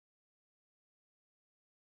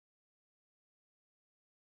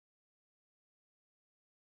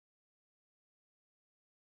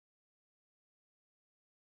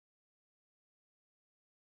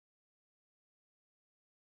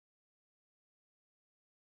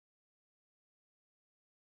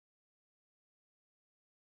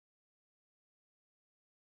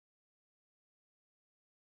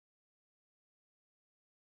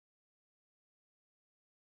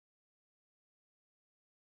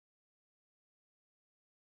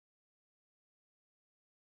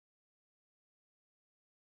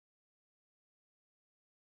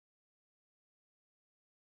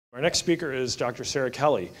Our next speaker is Dr. Sarah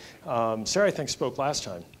Kelley. Sarah, I think, spoke last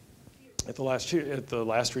time at the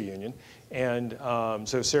last reunion. And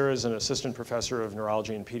so Sarah is an assistant professor of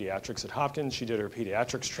neurology and pediatrics at Hopkins. She did her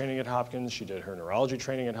pediatrics training at Hopkins. She did her neurology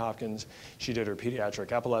training at Hopkins. She did her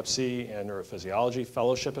pediatric epilepsy and neurophysiology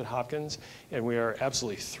fellowship at Hopkins. And we are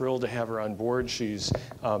absolutely thrilled to have her on board. She's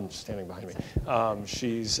standing behind me.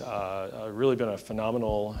 She's really been a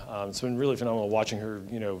phenomenal, it's been really phenomenal watching her,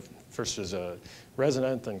 first as a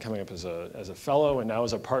resident, then coming up as a fellow, and now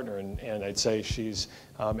as a partner. And I'd say she's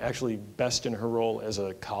actually best in her role as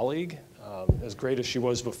a colleague. As great as she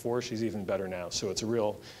was before, she's even better now. So it's a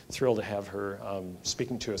real thrill to have her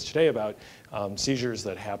speaking to us today about seizures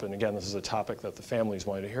that happen. Again, this is a topic that the families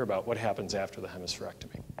wanted to hear about, what happens after the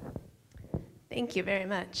hemispherectomy. Thank you very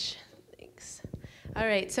much. Thanks. All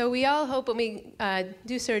right, so we all hope when we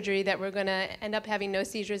do surgery that we're going to end up having no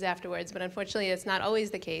seizures afterwards, but unfortunately it's not always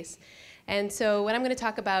the case. And so what I'm going to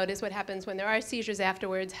talk about is what happens when there are seizures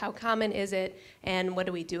afterwards, how common is it, and what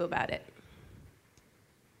do we do about it.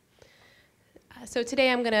 So today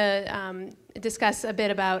I'm going to discuss a bit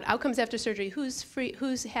about outcomes after surgery, who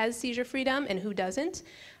has seizure freedom and who doesn't,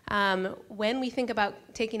 when we think about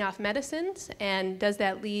taking off medicines, and does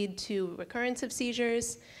that lead to recurrence of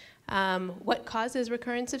seizures, what causes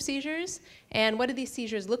recurrence of seizures, and what do these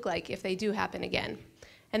seizures look like if they do happen again.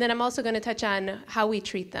 And then I'm also going to touch on how we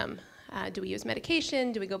treat them. Do we use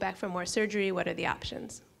medication? Do we go back for more surgery? What are the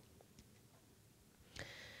options?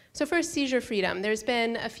 So first, seizure freedom. There's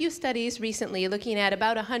been a few studies recently looking at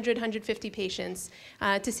about 100, 150 patients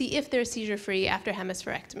to see if they're seizure-free after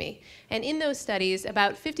hemispherectomy. And in those studies,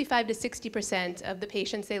 about 55 to 60% of the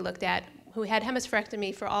patients they looked at who had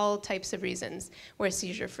hemispherectomy for all types of reasons were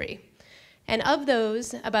seizure-free. And of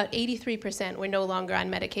those, about 83% were no longer on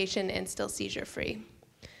medication and still seizure-free.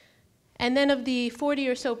 And then of the 40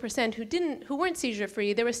 or so percent who weren't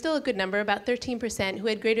seizure-free, there was still a good number, about 13%, who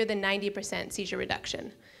had greater than 90% seizure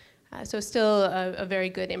reduction. So still a very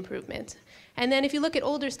good improvement. And then if you look at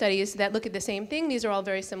older studies that look at the same thing, these are all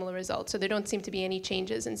very similar results. So there don't seem to be any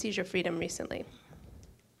changes in seizure freedom recently.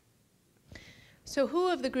 So who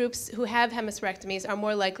of the groups who have hemispherectomies are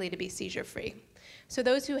more likely to be seizure-free? So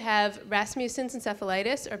those who have Rasmussen's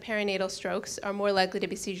encephalitis or perinatal strokes are more likely to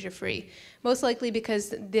be seizure-free, most likely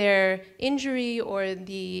because their injury or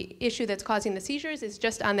the issue that's causing the seizures is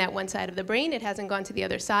just on that one side of the brain. It hasn't gone to the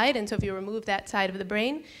other side, and so if you remove that side of the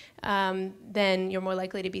brain, then you're more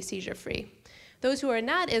likely to be seizure-free. Those who are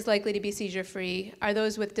not as likely to be seizure-free are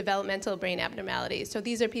those with developmental brain abnormalities. So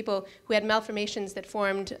these are people who had malformations that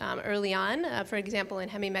formed early on, for example, in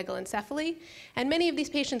hemimegalencephaly. And many of these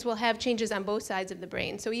patients will have changes on both sides of the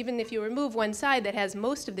brain. So even if you remove one side that has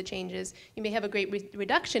most of the changes, you may have a great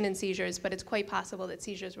reduction in seizures, but it's quite possible that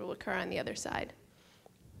seizures will occur on the other side.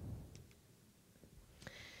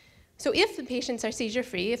 So if the patients are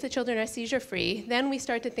seizure-free, if the children are seizure-free, then we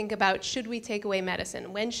start to think about, should we take away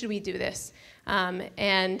medicine? When should we do this?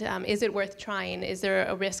 Is it worth trying? Is there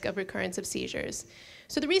a risk of recurrence of seizures?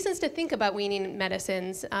 So the reasons to think about weaning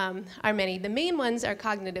medicines are many. The main ones are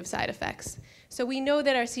cognitive side effects. So we know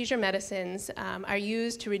that our seizure medicines are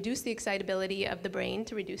used to reduce the excitability of the brain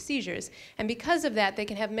to reduce seizures. And because of that, they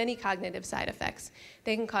can have many cognitive side effects.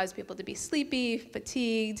 They can cause people to be sleepy,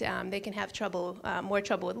 fatigued. They can have more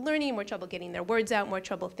trouble with learning, more trouble getting their words out, more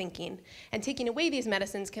trouble thinking. And taking away these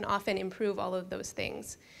medicines can often improve all of those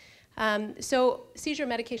things. So seizure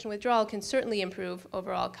medication withdrawal can certainly improve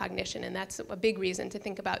overall cognition, and that's a big reason to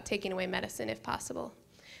think about taking away medicine if possible.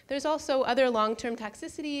 There's also other long-term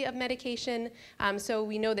toxicity of medication. So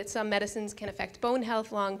we know that some medicines can affect bone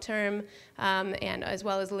health long-term, and as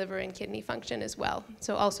well as liver and kidney function as well.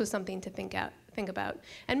 So also something to think about.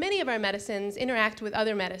 And many of our medicines interact with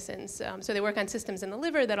other medicines. So they work on systems in the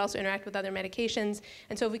liver that also interact with other medications.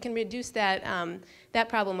 And so if we can reduce that, that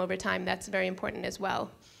problem over time, that's very important as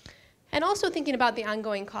well. And also thinking about the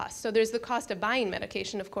ongoing costs. So there's the cost of buying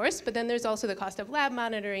medication, of course, but then there's also the cost of lab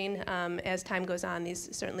monitoring. As time goes on, these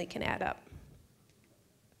certainly can add up.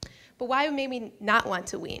 But why may we not want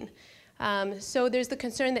to wean? So there's the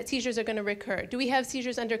concern that seizures are going to recur. Do we have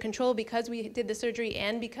seizures under control because we did the surgery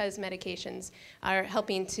and because medications are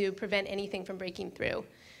helping to prevent anything from breaking through?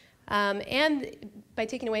 And by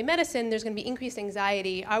taking away medicine, there's going to be increased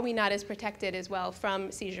anxiety. Are we not as protected as well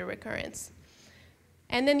from seizure recurrence?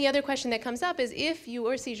 And then the other question that comes up is, if you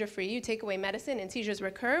are seizure-free, you take away medicine and seizures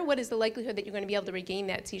recur, what is the likelihood that you're going to be able to regain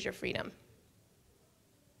that seizure freedom?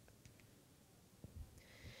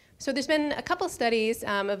 So there's been a couple studies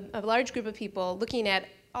of a large group of people looking at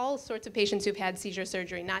all sorts of patients who've had seizure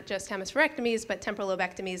surgery, not just hemispherectomies, but temporal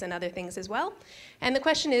lobectomies and other things as well. And the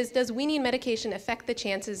question is, does weaning medication affect the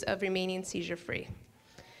chances of remaining seizure-free?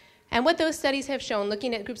 And what those studies have shown,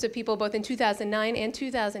 looking at groups of people both in 2009 and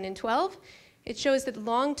 2012, it shows that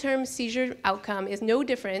long-term seizure outcome is no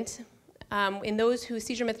different in those whose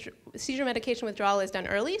seizure medication withdrawal is done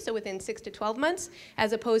early, so within 6 to 12 months,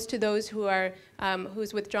 as opposed to those who are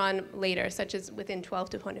who's withdrawn later, such as within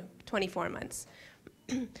 12 to 24 months.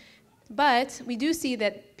 But we do see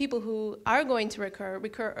that people who are going to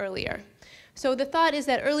recur earlier. So the thought is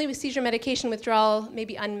that early seizure medication withdrawal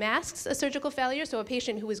maybe unmasks a surgical failure, so a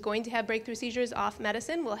patient who is going to have breakthrough seizures off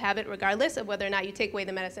medicine will have it regardless of whether or not you take away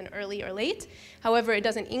the medicine early or late. However, it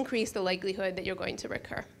doesn't increase the likelihood that you're going to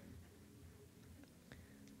recur.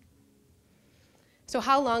 So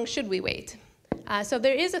how long should we wait? So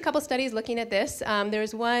there is a couple studies looking at this.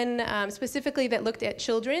 There's one specifically that looked at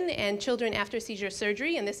children and children after seizure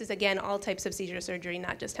surgery, and this is, again, all types of seizure surgery,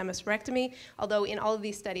 not just hemispherectomy, although in all of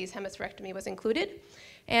these studies, hemispherectomy was included.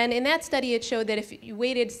 And in that study, it showed that if you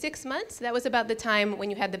waited 6 months, that was about the time when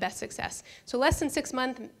you had the best success. So less than 6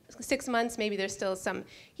 months, maybe there's still some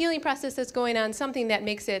healing process that's going on, something that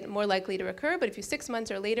makes it more likely to recur, but if you're 6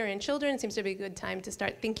 months or later in children, it seems to be a good time to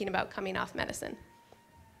start thinking about coming off medicine.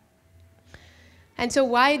 And so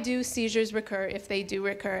why do seizures recur if they do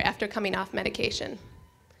recur after coming off medication?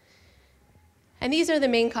 And these are the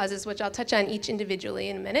main causes, which I'll touch on each individually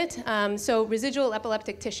in a minute. So residual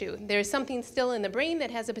epileptic tissue. There's something still in the brain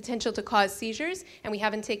that has the potential to cause seizures, and we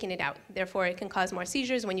haven't taken it out. Therefore, it can cause more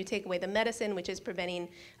seizures when you take away the medicine, which is preventing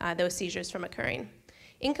those seizures from occurring.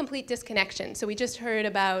 Incomplete disconnection. So we just heard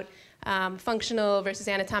about functional versus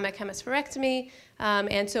anatomic hemispherectomy,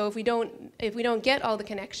 and so if we don't get all the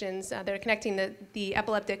connections that are connecting the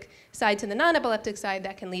epileptic side to the non-epileptic side,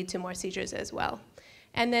 that can lead to more seizures as well.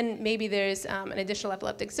 And then maybe there's an additional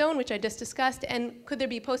epileptic zone, which I just discussed, and could there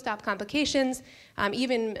be post-op complications,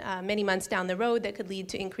 even many months down the road, that could lead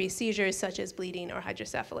to increased seizures, such as bleeding or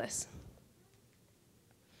hydrocephalus.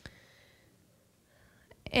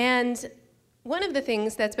 And one of the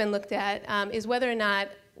things that's been looked at is whether or not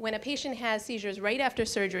when a patient has seizures right after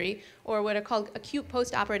surgery, or what are called acute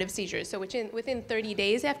postoperative seizures, so within 30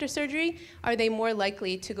 days after surgery, are they more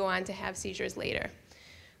likely to go on to have seizures later?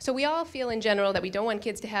 So we all feel in general that we don't want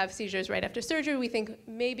kids to have seizures right after surgery. We think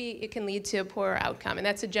maybe it can lead to a poorer outcome, and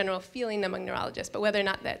that's a general feeling among neurologists, but whether or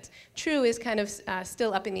not that's true is kind of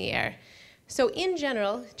still up in the air. So in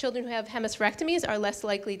general, children who have hemispherectomies are less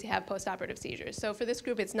likely to have postoperative seizures. So for this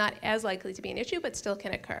group, it's not as likely to be an issue, but still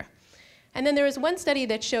can occur. And then there was one study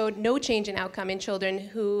that showed no change in outcome in children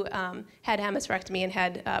who had hemispherectomy and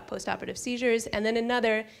had postoperative seizures, and then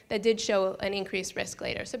another that did show an increased risk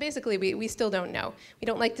later. So basically, we still don't know. We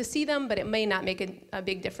don't like to see them, but it may not make a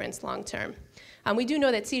big difference long term. We do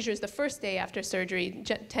know that seizures the first day after surgery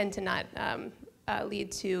tend to not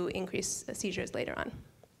lead to increased seizures later on.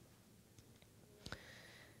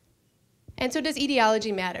 And so does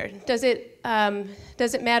etiology matter? Does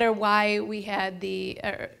it matter why we had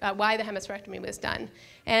why the hemispherectomy was done?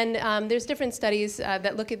 And there's different studies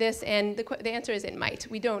that look at this, and the answer is it might.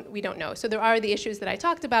 We don't know. So there are the issues that I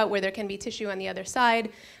talked about, where there can be tissue on the other side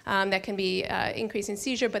that can be increasing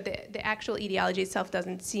seizure, but the actual etiology itself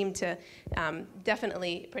doesn't seem to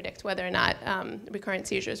definitely predict whether or not recurrent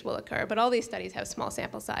seizures will occur. But all these studies have small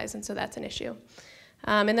sample size, and so that's an issue.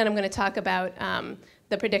 And then I'm going to talk about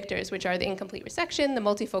the predictors, which are the incomplete resection, the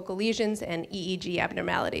multifocal lesions, and EEG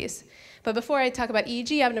abnormalities. But before I talk about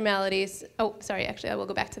EEG abnormalities, oh, sorry, actually, I will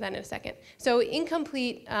go back to that in a second. So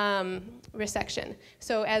incomplete resection.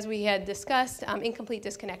 So as we had discussed, incomplete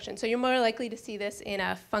disconnection. So you're more likely to see this in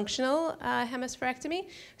a functional hemispherectomy.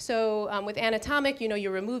 So with anatomic,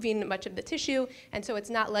 you're removing much of the tissue, and so it's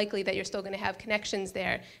not likely that you're still going to have connections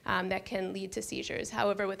there that can lead to seizures.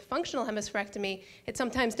 However, with functional hemispherectomy, it's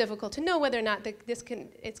sometimes difficult to know whether or not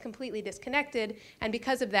it's completely disconnected, and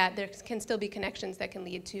because of that, there can still be connections that can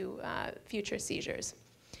lead to future seizures.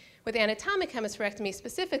 With anatomic hemispherectomy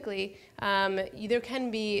specifically, there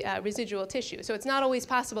can be residual tissue. So it's not always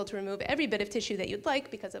possible to remove every bit of tissue that you'd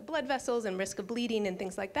like because of blood vessels and risk of bleeding and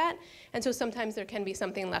things like that. And so sometimes there can be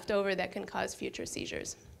something left over that can cause future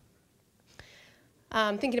seizures.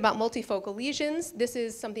 Thinking about multifocal lesions, this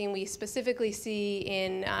is something we specifically see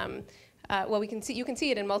in well, you can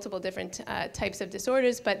see it in multiple different types of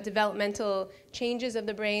disorders, but developmental changes of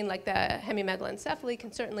the brain, like the hemimegalencephaly,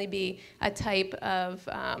 can certainly be a type of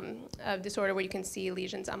disorder where you can see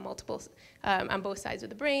lesions on both sides of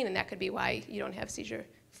the brain, and that could be why you don't have seizure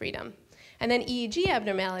freedom. And then EEG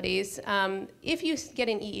abnormalities, if you get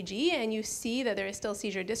an EEG and you see that there is still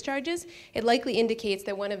seizure discharges, it likely indicates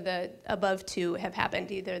that one of the above two have happened.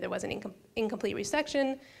 Either there was an incomplete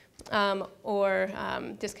resection, or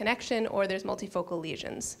disconnection, or there's multifocal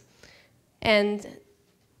lesions. And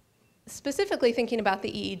specifically thinking about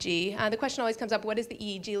the EEG, the question always comes up, what does the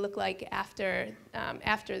EEG look like after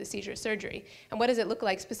the seizure surgery? And what does it look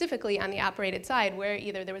like specifically on the operated side where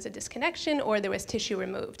either there was a disconnection or there was tissue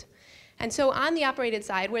removed? And so on the operated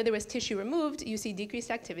side, where there was tissue removed, you see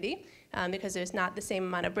decreased activity because there's not the same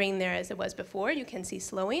amount of brain there as it was before. You can see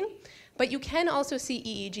slowing. But you can also see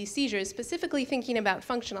EEG seizures, specifically thinking about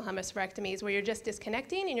functional hemispherectomies, where you're just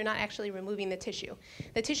disconnecting and you're not actually removing the tissue.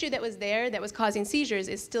 The tissue that was there that was causing seizures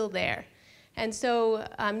is still there. And so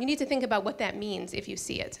you need to think about what that means if you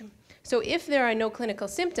see it. So if there are no clinical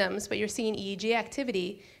symptoms, but you're seeing EEG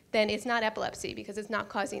activity, then it's not epilepsy because it's not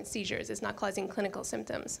causing seizures. It's not causing clinical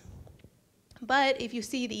symptoms. But if you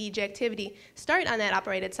see the EEG activity start on that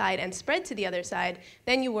operated side and spread to the other side,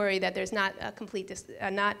 then you worry that there's not a complete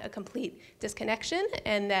disconnection,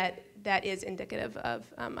 and that is indicative of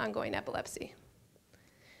ongoing epilepsy.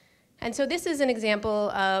 And so this is an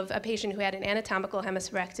example of a patient who had an anatomical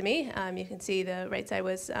hemispherectomy. You can see the right side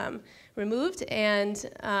was removed, and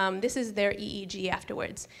this is their EEG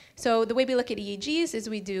afterwards. So the way we look at EEGs is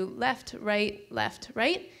we do left,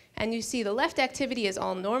 right, and you see the left activity is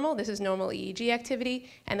all normal. This is normal EEG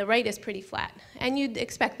activity, and the right is pretty flat. And you'd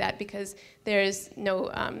expect that because there's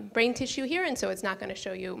no brain tissue here, and so it's not going to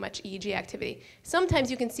show you much EEG activity.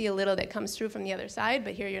 Sometimes you can see a little that comes through from the other side,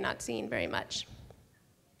 but here you're not seeing very much.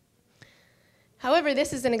 However,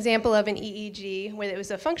 this is an example of an EEG where it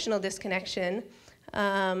was a functional disconnection,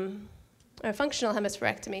 or a functional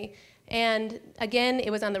hemispherectomy. And again, it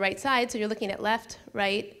was on the right side, so you're looking at left,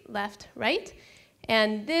 right, left, right.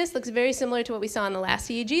 And this looks very similar to what we saw in the last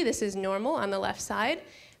EEG. This is normal on the left side.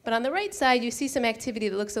 But on the right side, you see some activity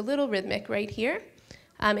that looks a little rhythmic right here.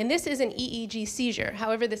 And this is an EEG seizure.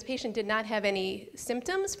 However, this patient did not have any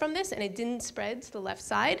symptoms from this, and it didn't spread to the left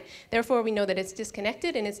side. Therefore, we know that it's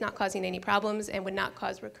disconnected, and it's not causing any problems and would not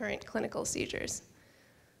cause recurrent clinical seizures.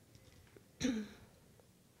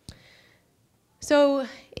 So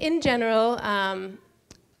in general,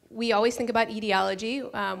 we always think about etiology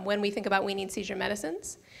when we think about weaning seizure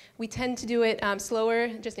medicines. We tend to do it slower,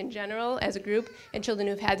 just in general, as a group, in children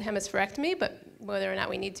who've had hemispherectomy, but whether or not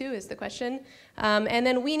we need to is the question. And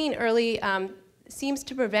then weaning early seems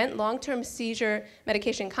to prevent long-term seizure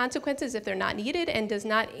medication consequences if they're not needed and does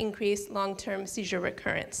not increase long-term seizure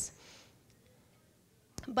recurrence.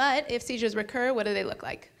 But if seizures recur, what do they look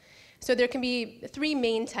like? So there can be three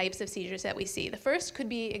main types of seizures that we see. The first could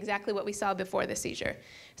be exactly what we saw before the seizure.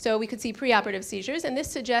 So we could see preoperative seizures, and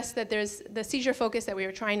this suggests that there's the seizure focus that we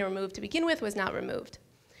were trying to remove to begin with was not removed.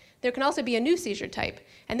 There can also be a new seizure type,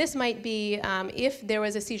 and this might be if there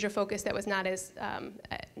was a seizure focus that was not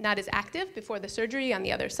as active before the surgery on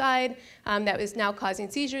the other side that is now causing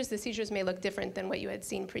seizures. The seizures may look different than what you had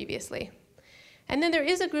seen previously. And then there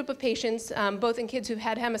is a group of patients, both in kids who've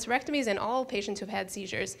had hemispherectomies and all patients who've had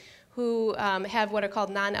seizures, who have what are called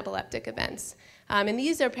non-epileptic events. And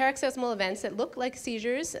these are paroxysmal events that look like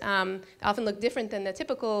seizures, often look different than the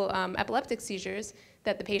typical epileptic seizures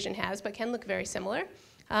that the patient has, but can look very similar,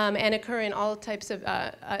 and occur in all types of,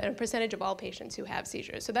 a percentage of all patients who have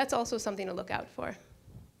seizures. So that's also something to look out for.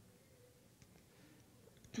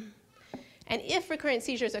 And if recurrent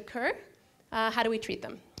seizures occur, how do we treat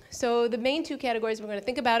them? So the main two categories we're going to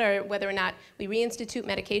think about are whether or not we reinstitute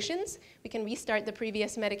medications. We can restart the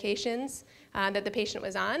previous medications that the patient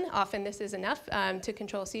was on. Often this is enough to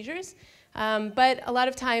control seizures. But a lot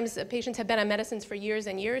of times patients have been on medicines for years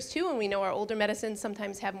and years too, and we know our older medicines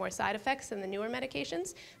sometimes have more side effects than the newer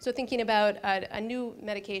medications. So thinking about a new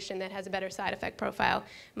medication that has a better side effect profile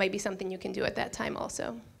might be something you can do at that time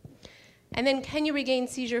also. And then can you regain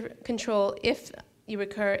seizure control if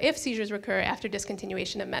seizures recur after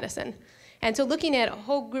discontinuation of medicine? And so looking at a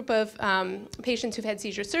whole group of patients who've had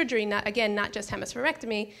seizure surgery, not just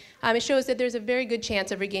hemispherectomy, it shows that there's a very good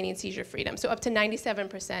chance of regaining seizure freedom. So up to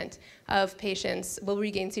 97% of patients will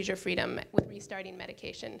regain seizure freedom with restarting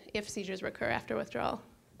medication if seizures recur after withdrawal.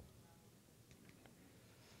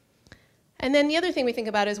 And then the other thing we think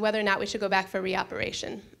about is whether or not we should go back for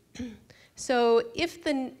reoperation. So if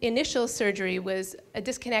the initial surgery was a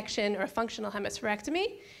disconnection or a functional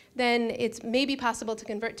hemispherectomy, then it's maybe possible to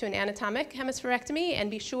convert to an anatomic hemispherectomy and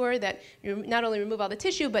be sure that you not only remove all the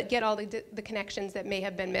tissue, but get all the connections that may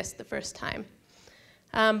have been missed the first time.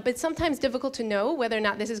 But sometimes difficult to know whether or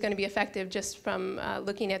not this is going to be effective just from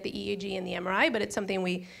looking at the EEG and the MRI, but it's something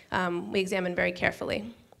we examine very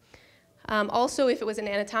carefully. Also, if it was an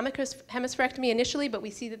anatomic hemispherectomy initially, but we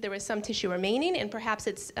see that there was some tissue remaining, and perhaps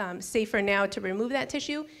it's safer now to remove that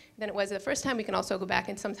tissue than it was the first time, we can also go back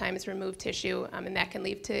and sometimes remove tissue, and that can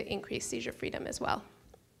lead to increased seizure freedom as well.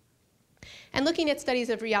 And looking at studies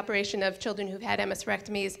of reoperation of children who've had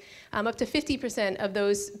hemispherectomies, up to 50% of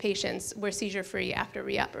those patients were seizure-free after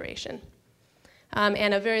reoperation.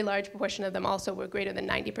 And a very large proportion of them also were greater than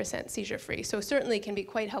 90% seizure-free. So certainly can be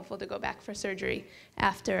quite helpful to go back for surgery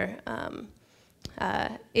after,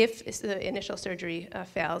 if the initial surgery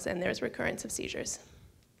fails and there's recurrence of seizures.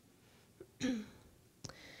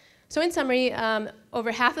 So in summary,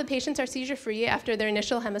 over half of patients are seizure-free after their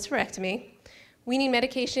initial hemispherectomy. Weaning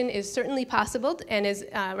medication is certainly possible and is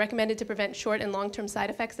recommended to prevent short and long-term side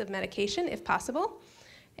effects of medication if possible.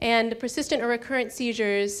 And persistent or recurrent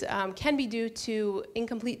seizures can be due to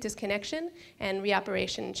incomplete disconnection, and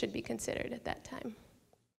reoperation should be considered at that time.